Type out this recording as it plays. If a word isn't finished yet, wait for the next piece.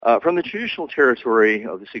From the traditional territory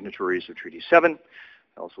of the signatories of Treaty 7,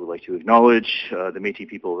 I also would like to acknowledge the Métis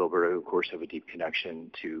people of Alberta who, of course, have a deep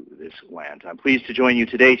connection to this land. I'm pleased to join you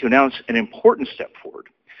today to announce an important step forward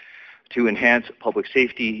to enhance public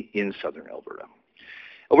safety in southern Alberta.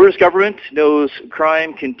 Alberta's government knows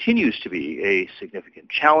crime continues to be a significant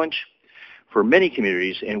challenge for many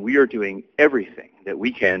communities, and we are doing everything that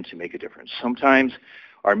we can to make a difference. Sometimes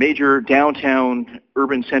our major downtown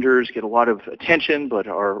urban centers get a lot of attention, but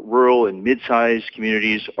our rural and mid-sized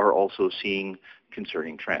communities are also seeing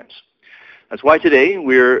concerning trends. That's why today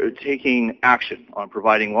we're taking action on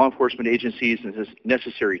providing law enforcement agencies the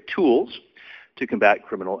necessary tools to combat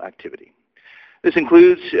criminal activity. This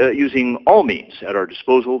includes using all means at our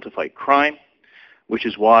disposal to fight crime, which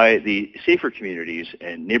is why the Safer Communities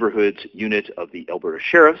and Neighborhoods Unit of the Alberta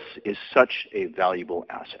Sheriffs is such a valuable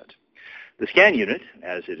asset. The SCAN unit,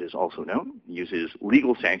 as it is also known, uses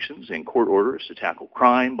legal sanctions and court orders to tackle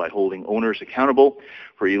crime by holding owners accountable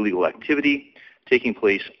for illegal activity taking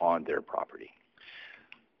place on their property.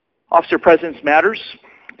 Officer presence matters,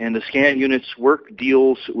 and the SCAN unit's work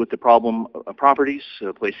deals with the problem of properties,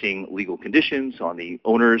 placing legal conditions on the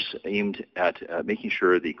owners aimed at making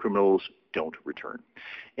sure the criminals don't return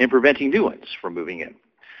and preventing new ones from moving in.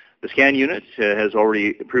 The SCAN unit has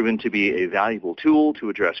already proven to be a valuable tool to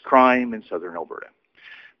address crime in southern Alberta.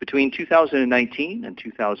 Between 2019 and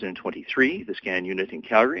 2023, the SCAN unit in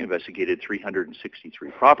Calgary investigated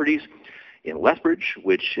 363 properties in Lethbridge,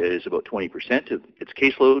 which is about 20% of its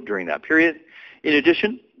caseload during that period. In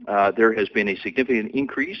addition, there has been a significant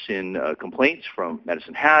increase in complaints from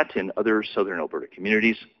Medicine Hat and other southern Alberta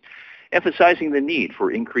communities, emphasizing the need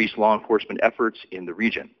for increased law enforcement efforts in the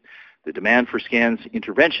region. The demand for SCAN's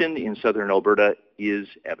intervention in southern Alberta is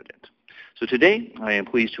evident. So today, I am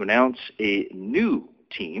pleased to announce a new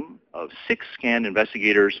team of 6 SCAN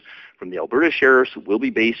investigators from the Alberta Sheriffs will be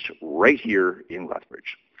based right here in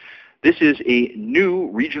Lethbridge. This is a new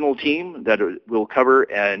regional team that will cover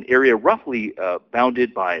an area roughly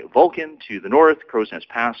bounded by Vulcan to the north, Crow's Nest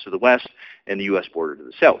Pass to the west, and the U.S. border to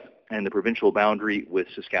the south, and the provincial boundary with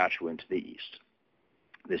Saskatchewan to the east.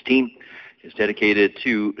 This team is dedicated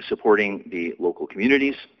to supporting the local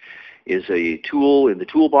communities, is a tool in the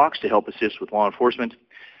toolbox to help assist with law enforcement.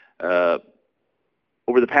 Over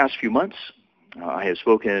the past few months, I have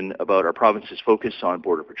spoken about our province's focus on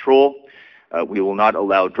border patrol. We will not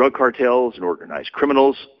allow drug cartels and organized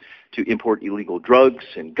criminals to import illegal drugs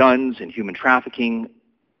and guns and human trafficking,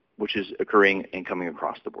 which is occurring and coming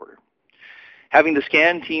across the border. Having the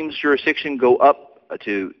SCAN team's jurisdiction go up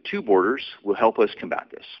to 2 borders will help us combat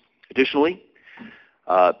this. Additionally,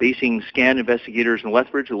 basing SCAN investigators in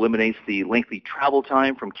Lethbridge eliminates the lengthy travel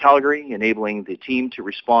time from Calgary, enabling the team to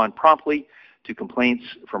respond promptly to complaints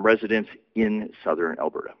from residents in southern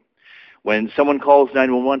Alberta. When someone calls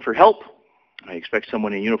 911 for help, I expect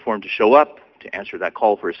someone in uniform to show up to answer that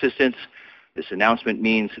call for assistance. This announcement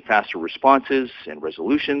means faster responses and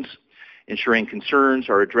resolutions, ensuring concerns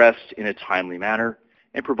are addressed in a timely manner,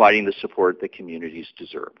 and providing the support that communities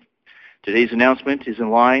deserve. Today's announcement is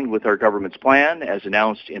in line with our government's plan, as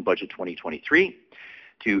announced in Budget 2023,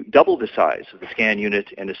 to double the size of the SCAN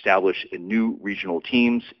unit and establish new regional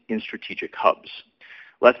teams in strategic hubs.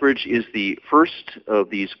 Lethbridge is the first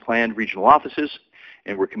of these planned regional offices,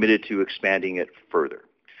 and we're committed to expanding it further.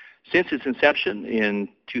 Since its inception in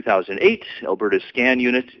 2008, Alberta's SCAN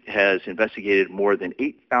unit has investigated more than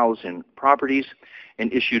 8,000 properties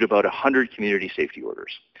and issued about 100 community safety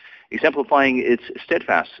orders, exemplifying its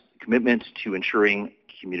steadfast commitment to ensuring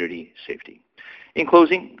community safety. In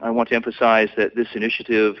closing, I want to emphasize that this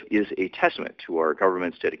initiative is a testament to our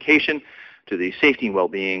government's dedication to the safety and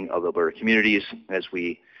well-being of Alberta communities, as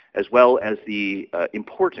well as the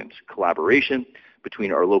important collaboration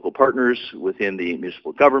between our local partners within the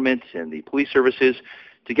municipal government and the police services.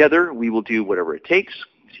 Together, we will do whatever it takes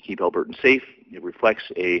to keep Albertans safe. It reflects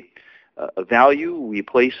a value we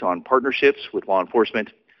place on partnerships with law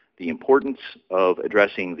enforcement, the importance of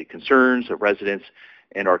addressing the concerns of residents,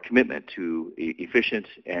 and our commitment to efficient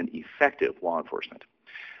and effective law enforcement.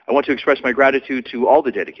 I want to express my gratitude to all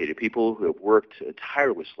the dedicated people who have worked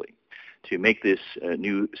tirelessly to make this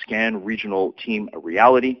new SCAN regional team a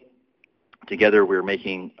reality. Together, we're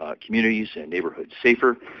making communities and neighborhoods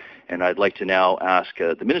safer. And I'd like to now ask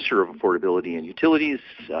the Minister of Affordability and Utilities,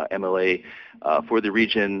 MLA for the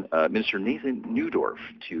region, Minister Nathan Neudorf,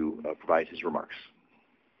 to provide his remarks.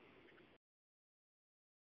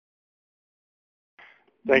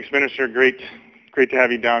 Thanks, Minister. Great to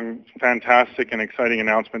have you down. Fantastic and exciting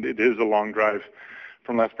announcement. It is a long drive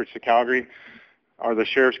from Lethbridge to Calgary. Are the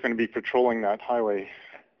sheriffs going to be patrolling that highway?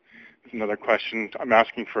 That's another question. I'm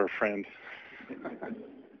asking for a friend.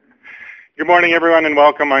 Good morning, everyone, and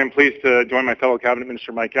welcome. I am pleased to join my fellow Cabinet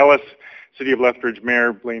Minister Mike Ellis, City of Lethbridge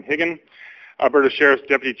Mayor Blaine Higgin, Alberta Sheriff's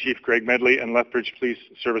Deputy Chief Greg Medley, and Lethbridge Police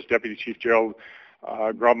Service Deputy Chief Gerald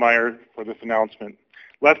Grobmeyer for this announcement.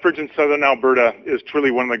 Lethbridge in southern Alberta is truly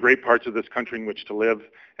one of the great parts of this country in which to live,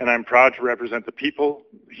 and I'm proud to represent the people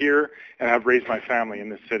here and have raised my family in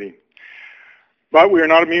this city. But we are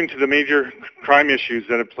not immune to the major crime issues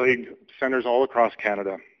that have plagued centres all across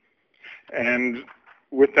Canada. And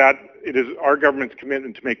with that, it is our government's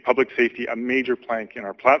commitment to make public safety a major plank in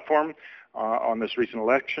our platform on this recent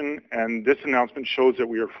election, and this announcement shows that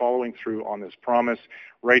we are following through on this promise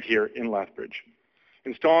right here in Lethbridge.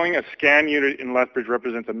 Installing a scan unit in Lethbridge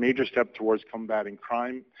represents a major step towards combating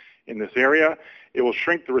crime in this area. It will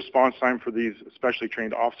shrink the response time for these specially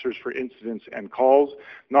trained officers for incidents and calls,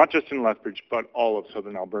 not just in Lethbridge, but all of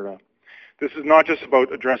southern Alberta. This is not just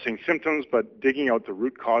about addressing symptoms, but digging out the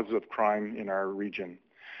root causes of crime in our region.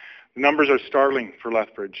 The numbers are startling for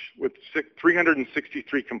Lethbridge. With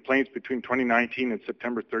 363 complaints between 2019 and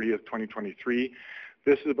September 30th, 2023,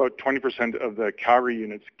 this is about 20% of the Calgary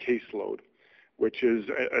unit's caseload, which is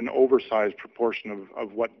an oversized proportion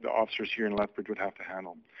of what the officers here in Lethbridge would have to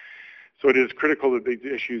handle. So it is critical that these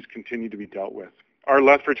issues continue to be dealt with. Our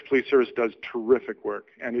Lethbridge Police Service does terrific work,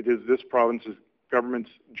 and it is this province's government's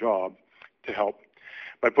job to help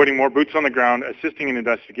by putting more boots on the ground, assisting in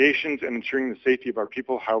investigations, and ensuring the safety of our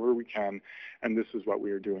people however we can, and this is what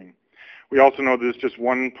we are doing. We also know this is just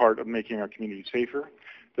one part of making our community safer.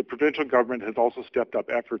 The provincial government has also stepped up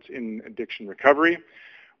efforts in addiction recovery,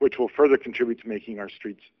 which will further contribute to making our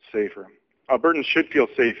streets safer. Albertans should feel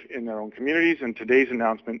safe in their own communities, and today's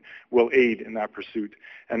announcement will aid in that pursuit.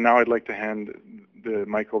 And now I'd like to hand the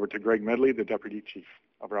mic over to Greg Medley, the Deputy Chief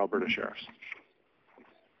of our Alberta Sheriffs.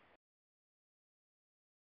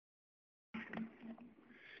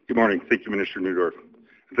 Good morning. Thank you, Minister Neudorf.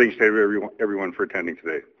 And thanks to everyone for attending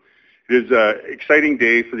today. It is an exciting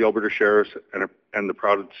day for the Alberta Sheriffs and the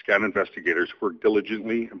proud scan investigators who work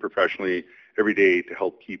diligently and professionally every day to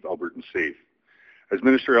help keep Albertans safe. As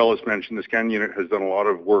Minister Ellis mentioned, the scan unit has done a lot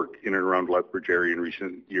of work in and around Lethbridge area in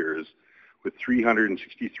recent years, with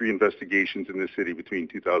 363 investigations in the city between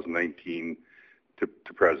 2019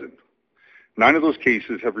 to present. 9 of those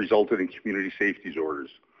cases have resulted in community safety orders,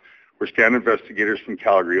 where scan investigators from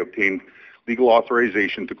Calgary obtained legal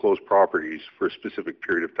authorization to close properties for a specific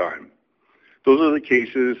period of time. Those are the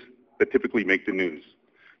cases that typically make the news,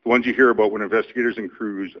 the ones you hear about when investigators and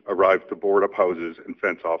crews arrive to board up houses and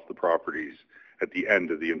fence off the properties at the end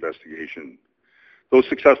of the investigation. Those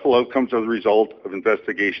successful outcomes are the result of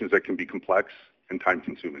investigations that can be complex and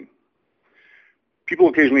time-consuming. People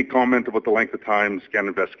occasionally comment about the length of time scan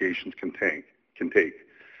investigations can take,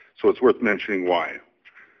 so it's worth mentioning why.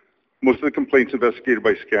 Most of the complaints investigated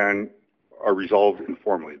by scan are resolved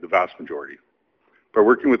informally, the vast majority, by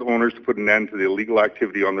working with owners to put an end to the illegal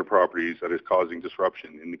activity on their properties that is causing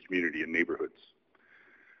disruption in the community and neighborhoods.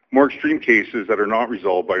 More extreme cases that are not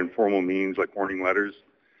resolved by informal means like warning letters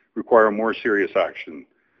require more serious action,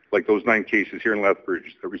 like those 9 cases here in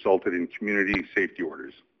Lethbridge that resulted in community safety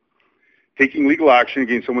orders. Taking legal action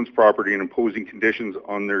against someone's property and imposing conditions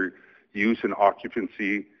on their use and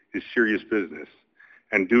occupancy is serious business,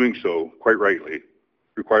 and doing so, quite rightly,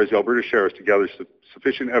 requires the Alberta Sheriffs to gather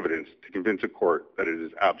sufficient evidence to convince a court that it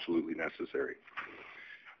is absolutely necessary.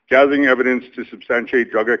 Gathering evidence to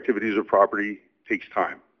substantiate drug activities or property takes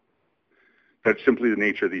time. That's simply the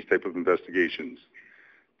nature of these type of investigations.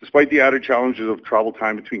 Despite the added challenges of travel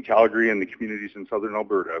time between Calgary and the communities in southern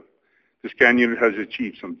Alberta, the scan unit has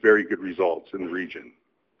achieved some very good results in the region.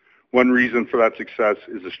 One reason for that success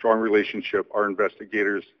is the strong relationship our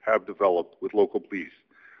investigators have developed with local police,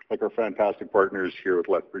 like our fantastic partners here with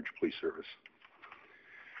Lethbridge Police Service.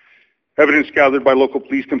 Evidence gathered by local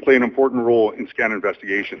police can play an important role in scan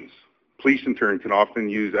investigations. Police, in turn, can often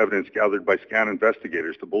use evidence gathered by scan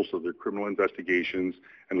investigators to bolster their criminal investigations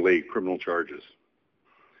and lay criminal charges.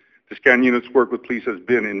 The scan unit's work with police has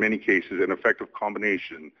been, in many cases, an effective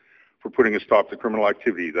combination for putting a stop to criminal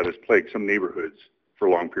activity that has plagued some neighborhoods for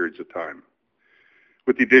long periods of time.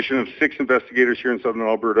 With the addition of 6 investigators here in southern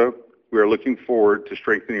Alberta, we are looking forward to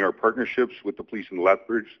strengthening our partnerships with the police in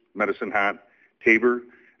Lethbridge, Medicine Hat, Taber,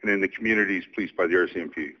 and in the communities policed by the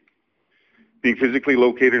RCMP. Being physically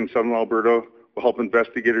located in southern Alberta will help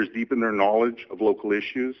investigators deepen their knowledge of local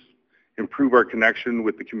issues, improve our connection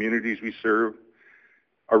with the communities we serve.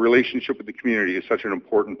 Our relationship with the community is such an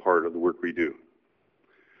important part of the work we do.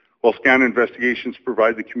 While scan investigations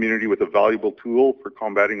provide the community with a valuable tool for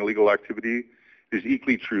combating illegal activity, it is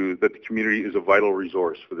equally true that the community is a vital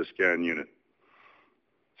resource for the scan unit.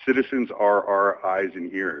 Citizens are our eyes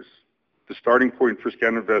and ears. The starting point for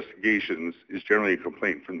scan investigations is generally a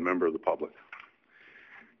complaint from a member of the public.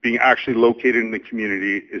 Being actually located in the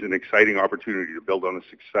community is an exciting opportunity to build on the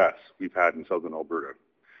success we've had in Southern Alberta.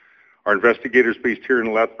 Our investigators based here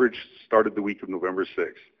in Lethbridge started the week of November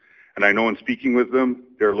 6th, and I know in speaking with them,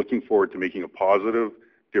 they're looking forward to making a positive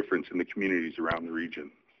difference in the communities around the region.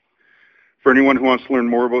 For anyone who wants to learn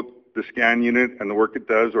more about the SCAN unit and the work it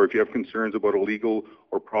does, or if you have concerns about illegal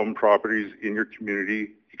or problem properties in your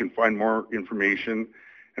community, you can find more information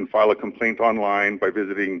and file a complaint online by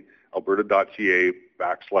visiting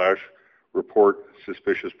alberta.ca/report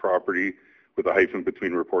suspicious property with a hyphen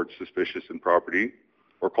between report suspicious and property,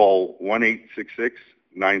 or call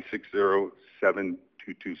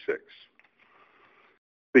 1-866-960-7226.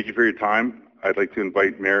 Thank you for your time. I'd like to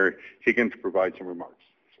invite Mayor Higgin to provide some remarks.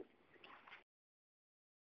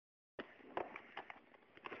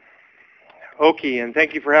 Okay, and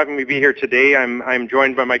thank you for having me be here today. I'm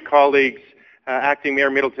joined by my colleagues, Acting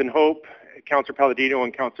Mayor Middleton Hope, Councillor Palladino,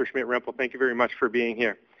 and Councillor Schmidt-Rempel. Thank you very much for being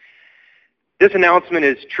here. This announcement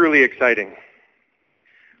is truly exciting.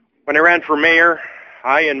 When I ran for mayor,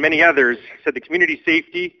 I and many others said the community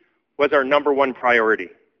safety was our #1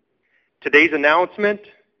 priority. Today's announcement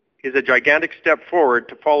is a gigantic step forward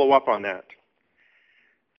to follow up on that.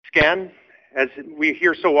 SCAN, as we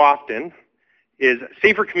hear so often, is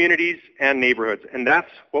safer communities and neighborhoods, and that's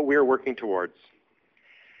what we are working towards.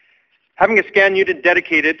 Having a SCAN unit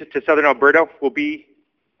dedicated to Southern Alberta will be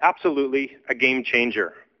absolutely a game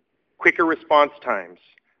changer. Quicker response times,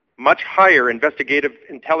 much higher investigative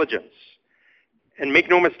intelligence, and make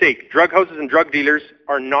no mistake, drug houses and drug dealers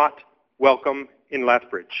are not welcome in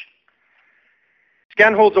Lethbridge.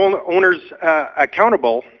 SCAN holds owners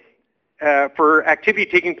accountable for activity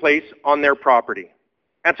taking place on their property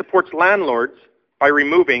and supports landlords by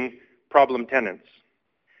removing problem tenants.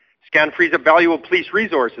 SCAN frees up valuable police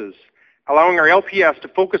resources, allowing our LPS to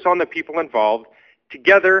focus on the people involved.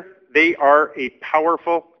 Together, they are a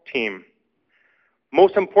powerful team.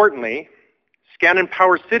 Most importantly, SCAN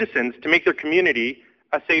empowers citizens to make their community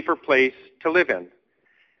a safer place to live in.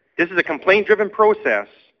 This is a complaint-driven process,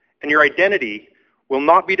 and your identity will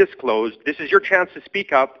not be disclosed. This is your chance to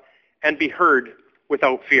speak up and be heard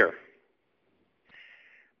without fear.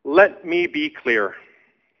 Let me be clear.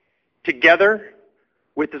 Together,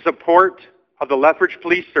 with the support of the Lethbridge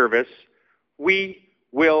Police Service, we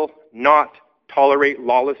will not tolerate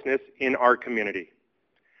lawlessness in our community.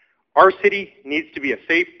 Our city needs to be a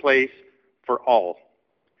safe place for all.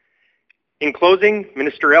 In closing,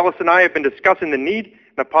 Minister Ellis and I have been discussing the need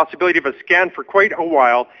and the possibility of a SCAN for quite a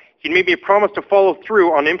while. He made me a promise to follow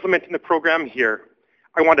through on implementing the program here.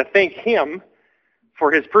 I want to thank him for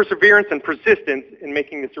his perseverance and persistence in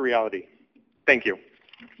making this a reality. Thank you.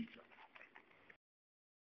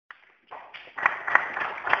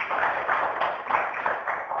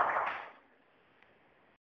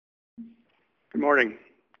 Good morning.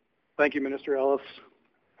 Thank you, Minister Ellis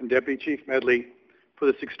and Deputy Chief Medley, for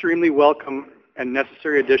this extremely welcome and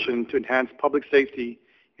necessary addition to enhance public safety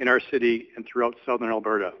in our city and throughout Southern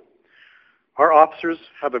Alberta. Our officers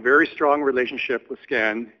have a very strong relationship with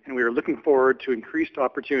SCAN, and we are looking forward to increased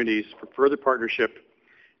opportunities for further partnership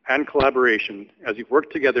and collaboration as we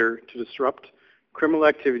work together to disrupt criminal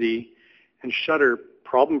activity and shutter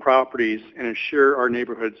problem properties and ensure our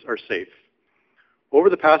neighborhoods are safe. Over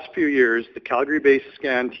the past few years, the Calgary-based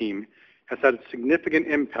SCAN team has had a significant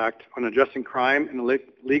impact on addressing crime and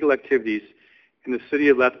illegal activities in the city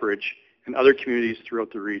of Lethbridge and other communities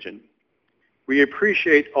throughout the region. We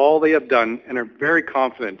appreciate all they have done and are very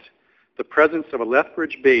confident the presence of a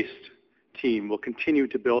Lethbridge-based team will continue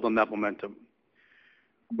to build on that momentum.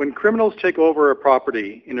 When criminals take over a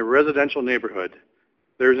property in a residential neighborhood,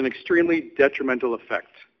 there is an extremely detrimental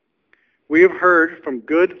effect. We have heard from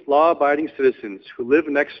good, law-abiding citizens who live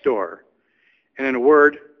next door, and in a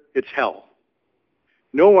word, it's hell.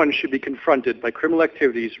 No one should be confronted by criminal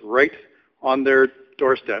activities right on their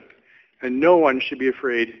doorstep, and no one should be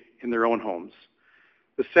afraid in their own homes.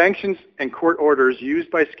 The sanctions and court orders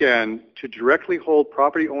used by SCAN to directly hold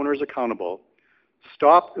property owners accountable,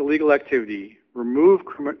 stop illegal activity, remove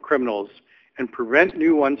criminals, and prevent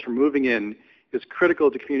new ones from moving in is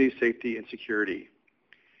critical to community safety and security.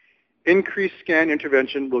 Increased SCAN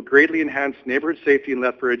intervention will greatly enhance neighborhood safety in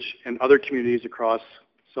Lethbridge and other communities across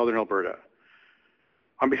Southern Alberta.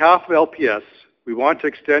 On behalf of LPS, we want to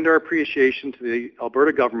extend our appreciation to the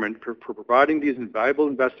Alberta government for providing these invaluable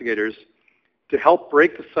investigators to help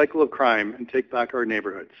break the cycle of crime and take back our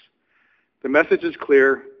neighborhoods. The message is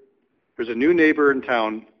clear. There's a new neighbor in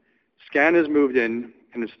town. SCAN has moved in,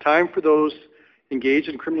 and it's time for those engaged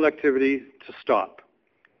in criminal activity to stop.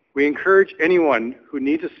 We encourage anyone who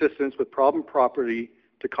needs assistance with problem property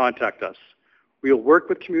to contact us. We will work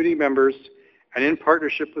with community members and in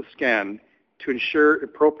partnership with SCAN to ensure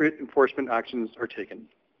appropriate enforcement actions are taken.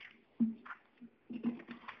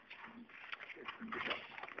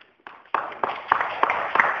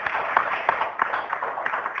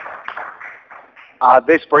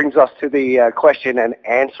 This brings us to the question and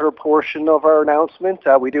answer portion of our announcement.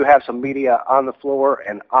 We do have some media on the floor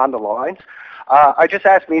and on the lines. I just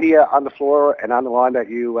asked media on the floor and on the line that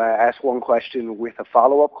you ask one question with a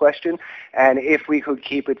follow-up question, and if we could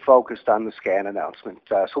keep it focused on the SCAN announcement.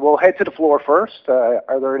 So we'll head to the floor first.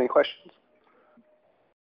 Are there any questions?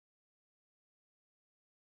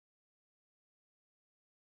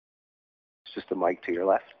 It's just the mic to your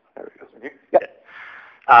left. There we go. Here. Yep.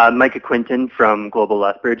 Micah Quinton from Global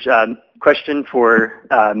Lethbridge. Question for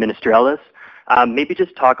Minister Ellis. Maybe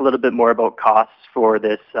just talk a little bit more about costs for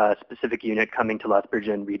this specific unit coming to Lethbridge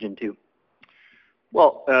and Region 2.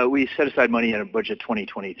 Well, we set aside money in a budget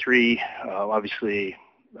 2023. Obviously,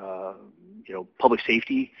 public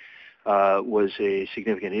safety was a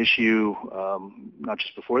significant issue, not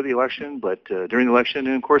just before the election, but during the election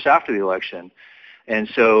and, of course, after the election. And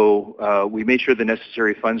so we made sure the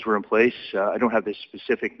necessary funds were in place. I don't have the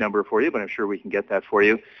specific number for you, but I'm sure we can get that for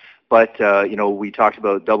you. But, we talked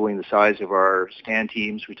about doubling the size of our SCAN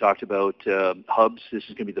teams. We talked about hubs. This is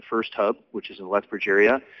going to be the first hub, which is in the Lethbridge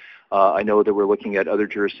area. I know that we're looking at other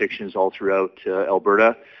jurisdictions all throughout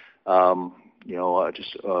Alberta.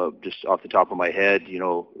 Just off the top of my head,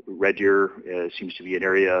 Red Deer seems to be an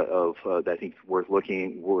area of that I think worth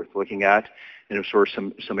looking at, and of course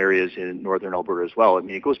some areas in northern Alberta as well. I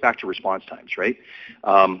mean, it goes back to response times, right?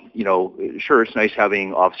 Sure, it's nice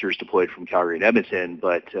having officers deployed from Calgary and Edmonton,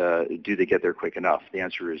 but do they get there quick enough? The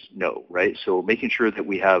answer is no, right? So making sure that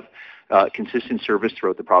we have consistent service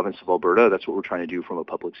throughout the province of Alberta, that's what we're trying to do from a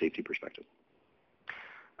public safety perspective.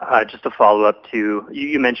 Just a follow-up to,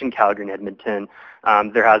 you mentioned Calgary and Edmonton.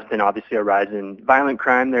 There has been obviously a rise in violent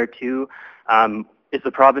crime there too. Is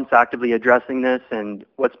the province actively addressing this, and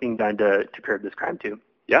what's being done to curb this crime too?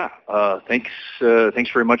 Yeah, thanks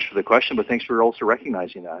very much for the question, but thanks for also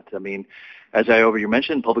recognizing that. I mean, as I already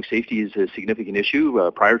mentioned, public safety is a significant issue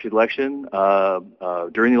prior to the election,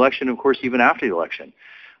 during the election, of course, even after the election.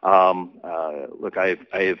 Look, I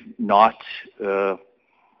have not...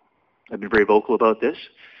 I've been very vocal about this.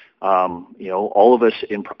 All of us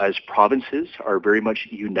as provinces are very much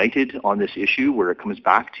united on this issue where it comes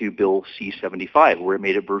back to Bill C-75, where it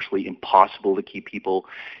made it virtually impossible to keep people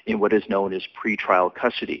in what is known as pretrial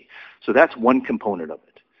custody. So that's one component of it.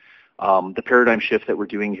 The paradigm shift that we're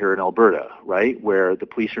doing here in Alberta, right, where the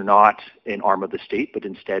police are not an arm of the state, but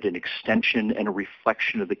instead an extension and a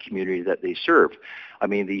reflection of the community that they serve. I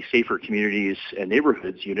mean, the Safer Communities and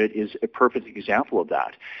Neighborhoods unit is a perfect example of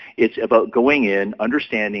that. It's about going in,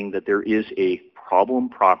 understanding that there is a problem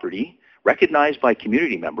property recognized by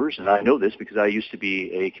community members, and I know this because I used to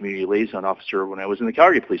be a community liaison officer when I was in the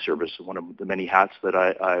Calgary Police Service, one of the many hats that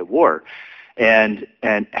I wore. And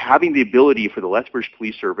having the ability for the Lethbridge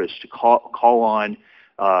Police Service to call on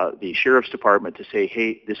the Sheriff's Department to say,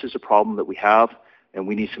 hey, this is a problem that we have and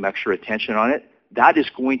we need some extra attention on it, that is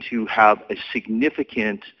going to have a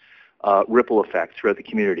significant ripple effect throughout the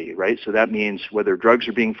community, right? So that means whether drugs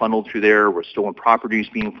are being funneled through there, or stolen property is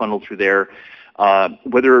being funneled through there,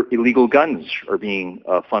 whether illegal guns are being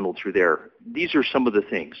funneled through there. These are some of the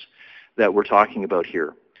things that we're talking about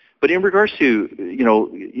here. But in regards to,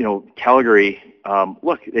 Calgary,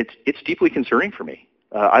 look, it's deeply concerning for me.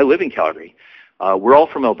 I live in Calgary. We're all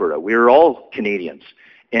from Alberta. We're all Canadians.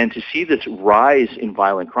 And to see this rise in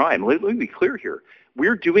violent crime, let me be clear here.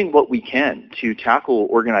 We're doing what we can to tackle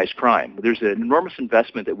organized crime. There's an enormous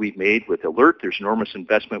investment that we've made with Alert. There's enormous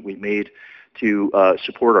investment we've made to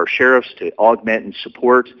support our sheriffs, to augment and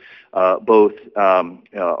support both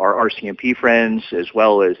our RCMP friends as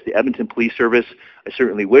well as the Edmonton Police Service. I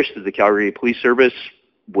certainly wish that the Calgary Police Service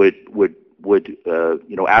would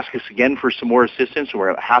ask us again for some more assistance, and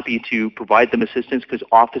we're happy to provide them assistance because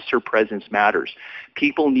officer presence matters.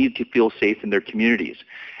 People need to feel safe in their communities.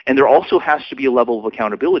 And there also has to be a level of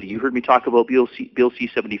accountability. You heard me talk about Bill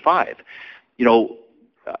C-75.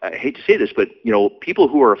 I hate to say this, but people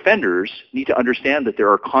who are offenders need to understand that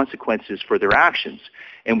there are consequences for their actions.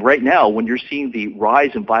 And right now, when you're seeing the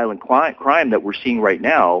rise in violent crime that we're seeing right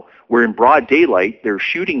now, where in broad daylight there are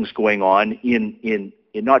shootings going on in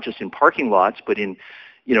not just in parking lots, but in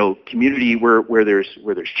community where there's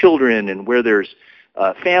children and where there's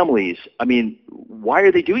families. I mean, why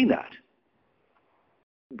are they doing that?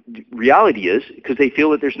 Reality is because they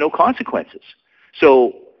feel that there's no consequences.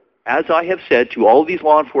 So, as I have said to all of these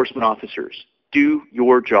law enforcement officers, Do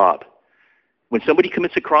your job. When somebody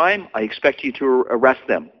commits a crime, I expect you to arrest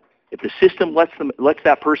them. If the system lets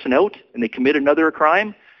that person out and they commit another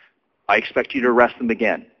crime, I expect you to arrest them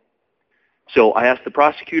again. So I ask the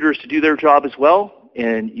prosecutors to do their job as well,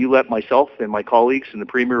 and you let myself and my colleagues and the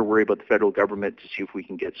Premier worry about the federal government to see if we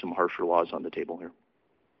can get some harsher laws on the table here.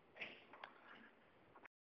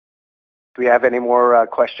 Do we have any more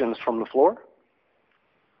questions from the floor?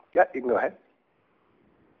 Yeah, you can go ahead.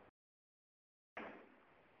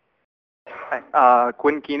 Hi,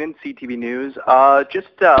 Quinn Keenan, CTV News.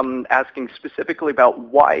 Just asking specifically about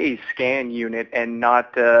why a scan unit and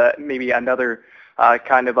not maybe another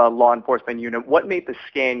kind of a law enforcement unit. What made the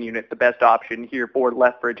scan unit the best option here for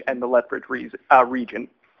Lethbridge and the Lethbridge region?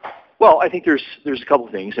 Well, I think there's a couple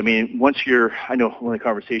of things. I mean, I know one of the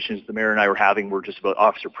conversations the mayor and I were having were just about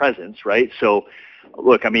officer presence, right? So,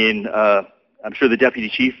 look, I mean, I'm sure the deputy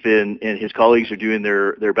chief and his colleagues are doing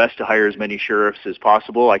their best to hire as many sheriffs as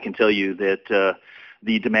possible. I can tell you that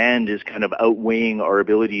the demand is kind of outweighing our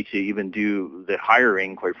ability to even do the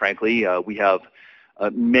hiring, quite frankly. We have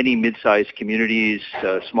many mid-sized communities,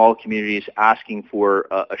 small communities asking for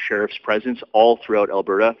a sheriff's presence all throughout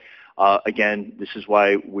Alberta. Again, this is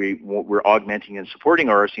why we're augmenting and supporting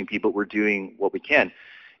our RCMP, but we're doing what we can.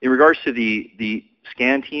 In regards to the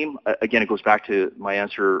scan team, again, it goes back to my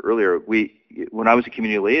answer earlier. When I was a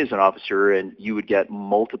community liaison officer and you would get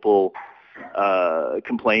multiple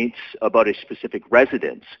complaints about a specific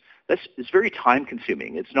residence, it's very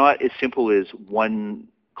time-consuming. It's not as simple as one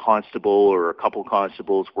constable or a couple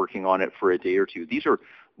constables working on it for a day or two. These are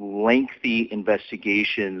lengthy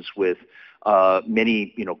investigations with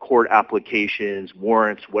many, court applications,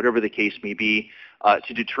 warrants, whatever the case may be,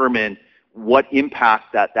 to determine what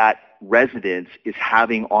impact that residence is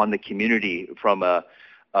having on the community from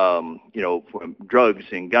from drugs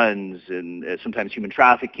and guns and sometimes human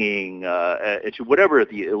trafficking to whatever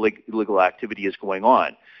the illegal activity is going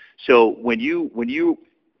on. So when you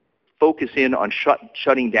focus in on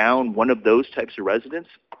shutting down one of those types of residents,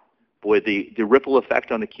 boy, the ripple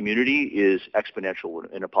effect on the community is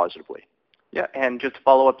exponential in a positive way. Yeah, and just to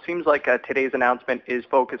follow up, seems like today's announcement is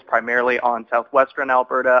focused primarily on southwestern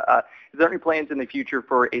Alberta. Is there any plans in the future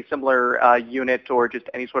for a similar unit or just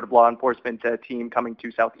any sort of law enforcement team coming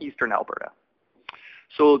to southeastern Alberta?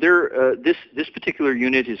 So this particular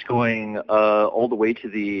unit is going all the way to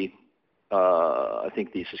the I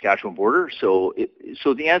think the Saskatchewan border. So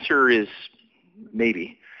the answer is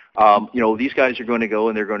maybe. These guys are going to go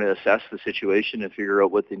and they're going to assess the situation and figure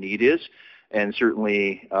out what the need is. And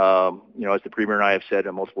certainly, as the Premier and I have said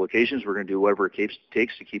on multiple occasions, we're going to do whatever it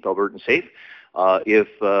takes to keep Albertans safe. If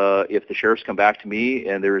the sheriffs come back to me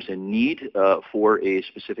and there is a need for a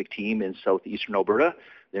specific team in southeastern Alberta,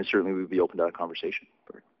 then certainly we would be open to that conversation.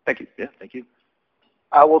 Thank you. Yeah, thank you.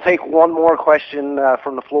 We'll take one more question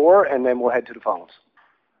from the floor, and then we'll head to the phones.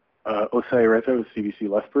 Osai Reta with CBC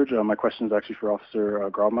Lethbridge. My question is actually for Officer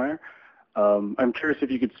Grobmeier. I'm curious if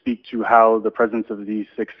you could speak to how the presence of these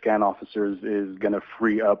 6 scan officers is going to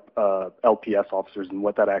free up LPS officers and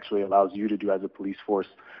what that actually allows you to do as a police force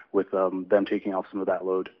with them taking off some of that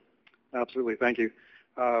load. Absolutely. Thank you.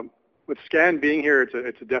 With SCAN being here,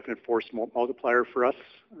 it's a definite force multiplier for us.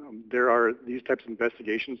 There are these types of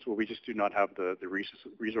investigations where we just do not have the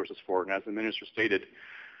resources for. And as the Minister stated,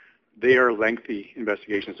 they are lengthy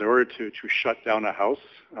investigations. In order to shut down a house,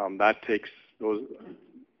 that takes those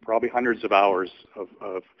probably hundreds of hours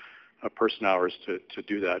of person hours to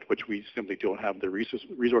do that, which we simply don't have the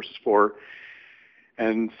resources for.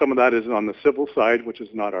 And some of that is on the civil side, which is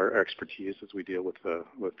not our expertise as we deal with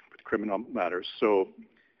criminal matters. So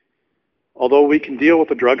although we can deal with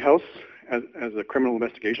the drug house as a criminal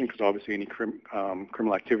investigation, because obviously any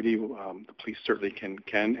criminal activity, the police certainly can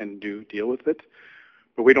and do deal with it,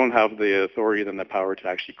 but we don't have the authority and the power to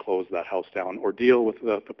actually close that house down or deal with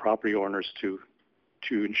the property owners to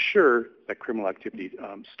ensure that criminal activity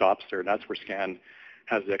stops there. And that's where SCAN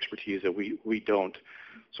has the expertise that we don't.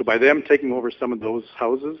 So by them taking over some of those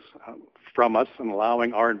houses from us and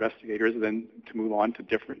allowing our investigators then to move on to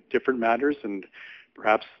different matters and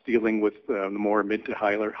perhaps dealing with the more mid to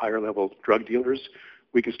higher level drug dealers,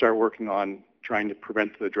 we can start working on trying to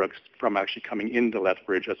prevent the drugs from actually coming into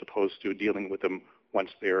Lethbridge as opposed to dealing with them once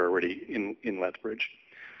they're already in Lethbridge.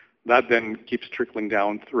 That then keeps trickling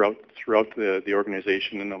down throughout the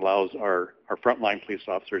organization and allows our frontline police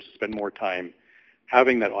officers to spend more time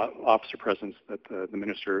having that officer presence that the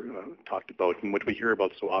Minister talked about. And what we hear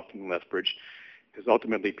about so often in Lethbridge is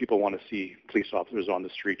ultimately people want to see police officers on the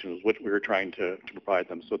street, and is what we're trying to provide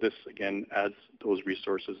them. So this, again, adds those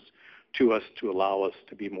resources to us to allow us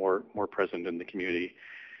to be more present in the community.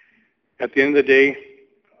 At the end of the day,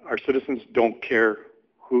 our citizens don't care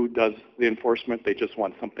who does the enforcement, they just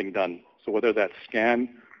want something done. So whether that's SCAN,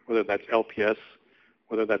 whether that's LPS,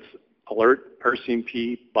 whether that's alert,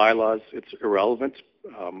 RCMP, bylaws, it's irrelevant.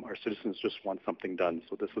 Our citizens just want something done.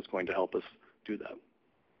 So this is going to help us do that.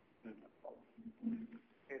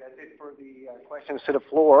 Okay, that's it for the questions to the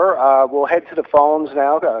floor. We'll head to the phones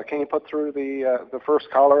now. Can you put through the first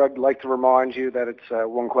caller? I'd like to remind you that it's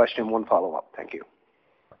one question, one follow-up. Thank you.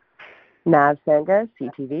 Nav Sangha,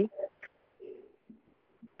 CTV.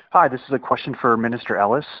 Hi, this is a question for Minister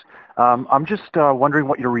Ellis. I'm just wondering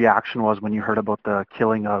what your reaction was when you heard about the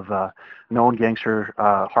killing of known gangster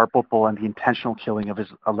Harpopol and the intentional killing of his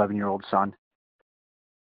 11-year-old son.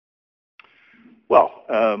 Well,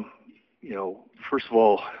 first of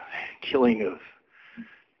all, killing of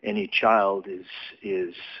any child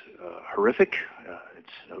is horrific. It's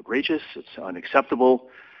outrageous. It's unacceptable.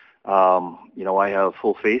 I have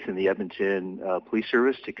full faith in the Edmonton Police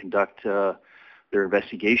Service to conduct their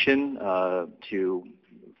investigation to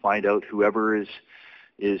find out whoever is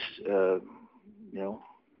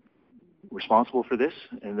responsible for this,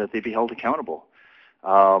 and that they be held accountable.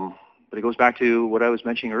 But it goes back to what I was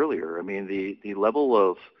mentioning earlier. I mean, the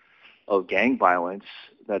level of gang violence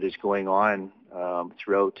that is going on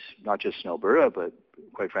throughout, not just in Alberta, but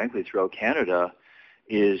quite frankly throughout Canada,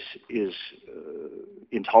 is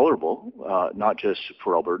intolerable, not just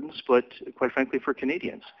for Albertans, but quite frankly for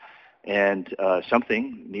Canadians. And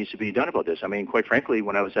something needs to be done about this. I mean, quite frankly,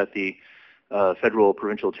 when I was at the federal,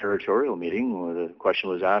 provincial, territorial meeting, the question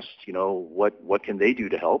was asked, what can they do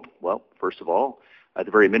to help? Well, first of all, at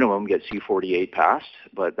the very minimum, get C-48 passed,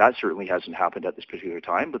 but that certainly hasn't happened at this particular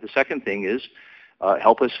time. But the second thing is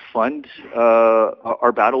help us fund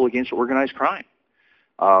our battle against organized crime.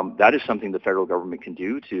 That is something the federal government can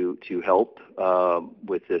do to help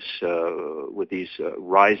with these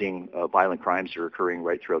rising violent crimes that are occurring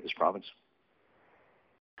right throughout this province.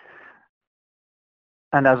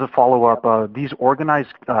 And as a follow-up, these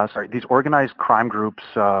organized crime groups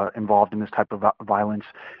involved in this type of violence,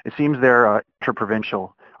 it seems they're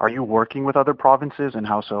interprovincial. Are you working with other provinces, and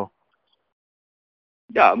how so?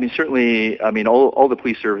 Yeah, I mean, certainly, all the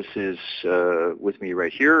police services with me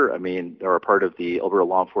right here, are a part of the Alberta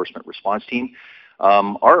Law Enforcement Response Team.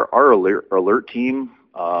 Our alert team,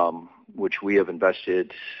 which we have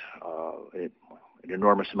invested an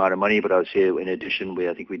enormous amount of money, but I would say in addition,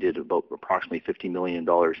 I think we did about approximately $50 million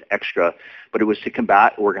extra, but it was to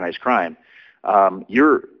combat organized crime.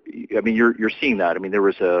 You're seeing that. I mean, there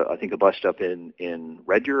was I think a bust up in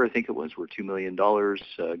Red Deer, I think it was, where $2 million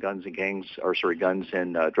guns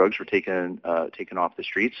and drugs were taken off the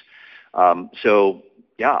streets. So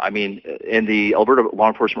yeah, and the Alberta Law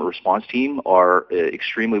Enforcement Response Team are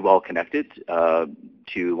extremely well connected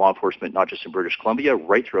to law enforcement, not just in British Columbia,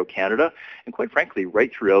 right throughout Canada, and quite frankly,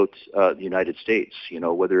 right throughout the United States.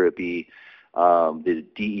 Whether it be the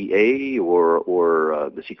DEA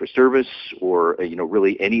or the Secret Service or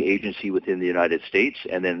really any agency within the United States,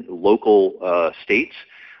 and then local states,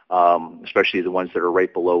 especially the ones that are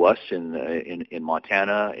right below us in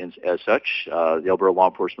Montana, and as such, the Alberta Law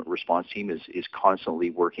Enforcement Response Team is constantly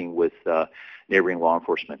working with neighboring law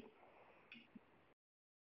enforcement.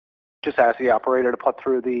 Just ask the operator to put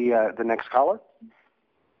through the next caller.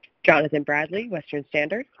 Jonathan Bradley, Western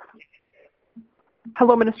Standard.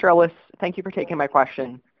 Hello, Minister Ellis. Thank you for taking my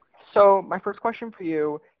question. So my first question for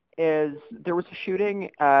you is, there was a shooting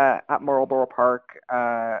at Marlborough Park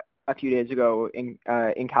a few days ago in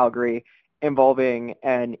Calgary involving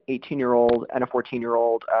an 18-year-old and a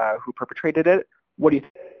 14-year-old who perpetrated it. What do you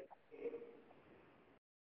think?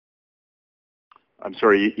 I'm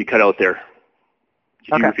sorry, you cut out there.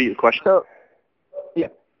 Could you repeat the question? So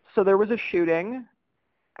there was a shooting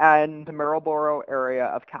in the Marlborough area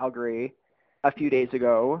of Calgary a few days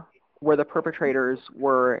ago where the perpetrators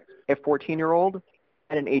were a 14-year-old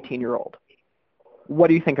and an 18-year-old. What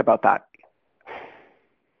do you think about that?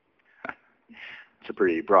 It's a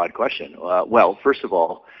pretty broad question. Well, first of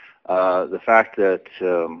all, the fact that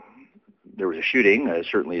there was a shooting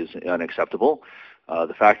certainly is unacceptable.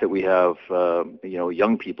 The fact that we have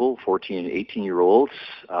young people, 14 and 18-year-olds,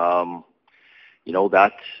 that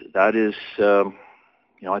is,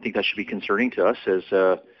 I think that should be concerning to us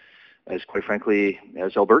as quite frankly,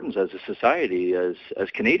 as Albertans, as a society, as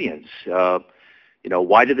Canadians.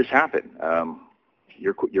 Why did this happen?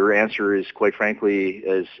 Your answer is quite frankly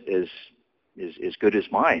as good as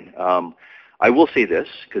mine. I will say this,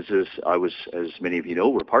 because as many of you know,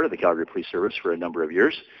 we're part of the Calgary Police Service for a number of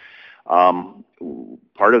years.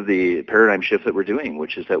 Part of the paradigm shift that we're doing,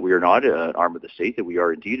 which is that we are not an arm of the state, that we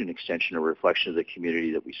are indeed an extension or reflection of the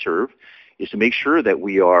community that we serve, is to make sure that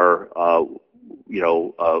we are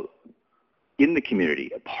in the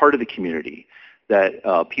community, a part of the community, that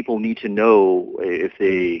people need to know if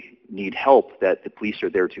they need help, that the police are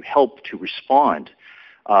there to help, to respond.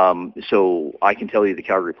 So I can tell you the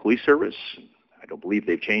Calgary Police Service, I don't believe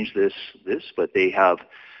they've changed this, but they have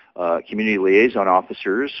community liaison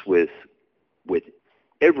officers with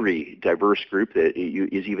every diverse group that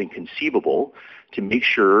is even conceivable, to make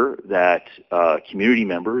sure that community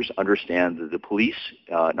members understand that the police,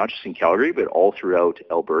 not just in Calgary, but all throughout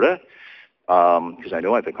Alberta, because I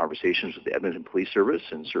know I've had conversations with the Edmonton Police Service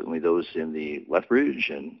and certainly those in the Lethbridge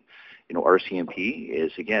and RCMP,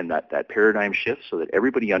 is again that paradigm shift so that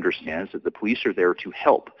everybody understands that the police are there to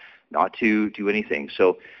help, not to do anything.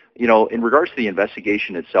 So, in regards to the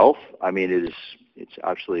investigation itself, I mean, it's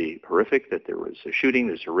absolutely horrific that there was a shooting.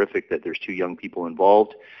 It's horrific that there's 2 young people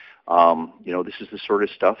involved. This is the sort of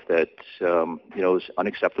stuff that is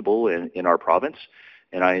unacceptable in our province.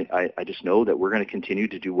 And I just know that we're going to continue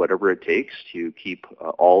to do whatever it takes to keep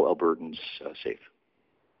all Albertans safe.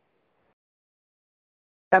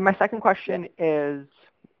 And my second question is,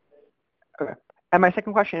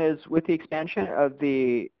 with the expansion of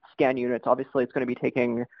the scan units, obviously it's going to be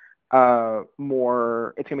taking it's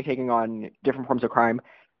going to be taking on different forms of crime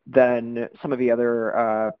than some of the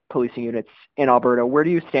other policing units in Alberta. Where do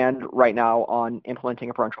you stand right now on implementing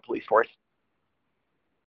a provincial police force?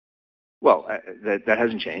 Well, that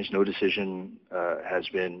hasn't changed. No decision has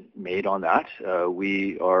been made on that.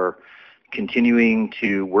 We are continuing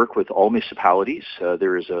to work with all municipalities.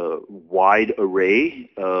 There is a wide array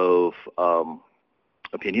of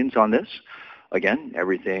opinions on this. Again,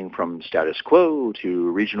 everything from status quo to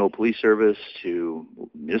regional police service to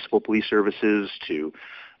municipal police services to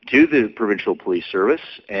the provincial police service.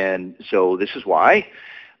 And so this is why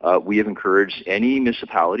we have encouraged any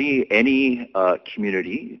municipality, any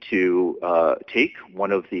community to take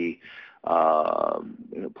one of the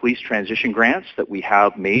police transition grants that we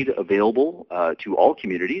have made available to all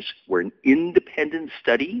communities, where an independent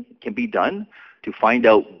study can be done to find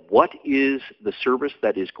out what is the service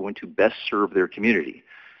that is going to best serve their community.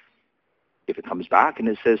 If it comes back and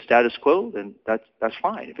it says status quo, then that's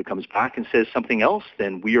fine. If it comes back and says something else,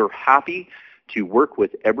 then we are happy to work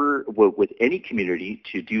with any community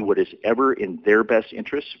to do what is ever in their best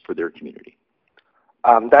interest for their community.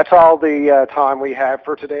 That's all the time we have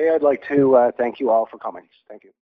for today. I'd like to thank you all for coming. Thank you.